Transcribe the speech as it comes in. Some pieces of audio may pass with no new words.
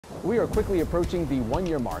We are quickly approaching the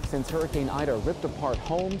one-year mark since Hurricane Ida ripped apart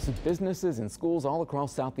homes, businesses, and schools all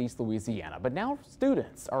across southeast Louisiana. But now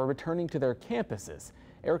students are returning to their campuses.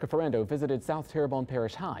 Erica Ferrando visited South Terrebonne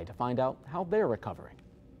Parish High to find out how they're recovering.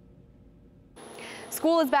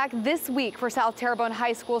 School is back this week for South Terrebonne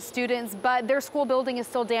High School students, but their school building is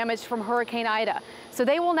still damaged from Hurricane Ida. So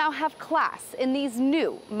they will now have class in these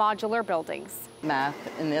new modular buildings. Math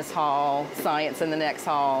in this hall, science in the next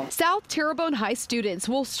hall. South Terrebonne High students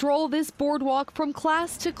will stroll this boardwalk from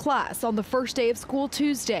class to class on the first day of school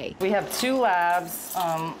Tuesday. We have 2 labs,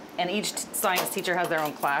 and each science teacher has their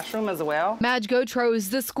own classroom as well. Madge Gautreaux is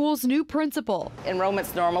the school's new principal.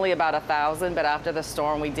 Enrollment's normally about 1,000, but after the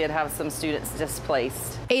storm, we did have some students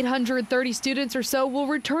displaced. 830 students or so will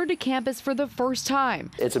return to campus for the first time.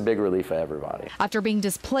 It's a big relief for everybody. After being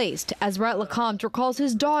displaced, Ezrat Lecomte recalls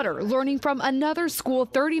his daughter learning from another school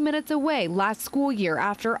 30 minutes away last school year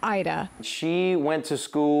after Ida. She went to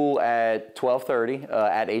school at 12:30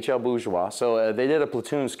 at H.L. Bourgeois, so they did a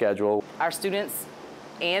platoon schedule. Our students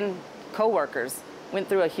and co-workers went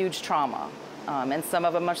through a huge trauma, and some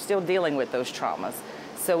of them are still dealing with those traumas.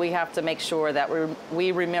 So we have to make sure that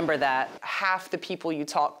we remember that. Half the people you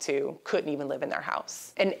talk to couldn't even live in their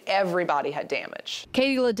house, and everybody had damage.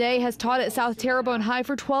 Katie Leday has taught at South Terrebonne High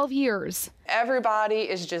for 12 years. Everybody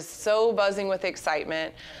is just so buzzing with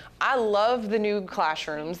excitement. I love the new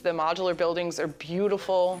classrooms. The modular buildings are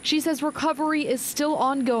beautiful. She says recovery is still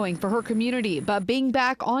ongoing for her community, but being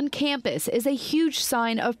back on campus is a huge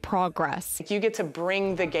sign of progress. You get to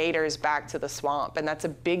bring the gators back to the swamp, and that's a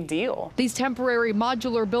big deal. These temporary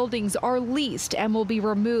modular buildings are leased and will be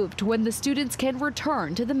removed when the students can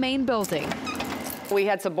return to the main building. We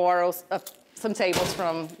had to borrow some tables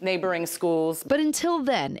from neighboring schools. But until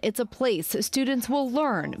then, it's a place students will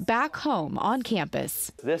learn back home on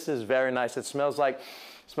campus. This is very nice. It smells like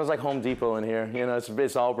Home Depot in here. You know,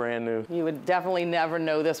 it's all brand new. You would definitely never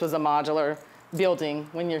know this was a modular building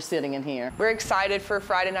when you're sitting in here. We're excited for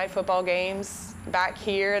Friday night football games back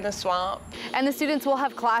here in the swamp. And the students will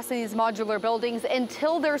have class in these modular buildings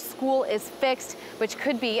until their school is fixed, which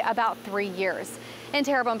could be about 3 years. In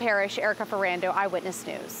Terrebonne Parish, Erica Ferrando, Eyewitness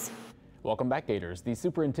News. Welcome back, Gators. The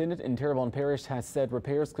superintendent in Terrebonne Parish has said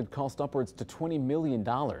repairs could cost upwards to $20 million.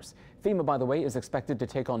 FEMA, by the way, is expected to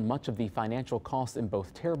take on much of the financial costs in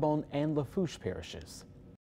both Terrebonne and Lafourche parishes.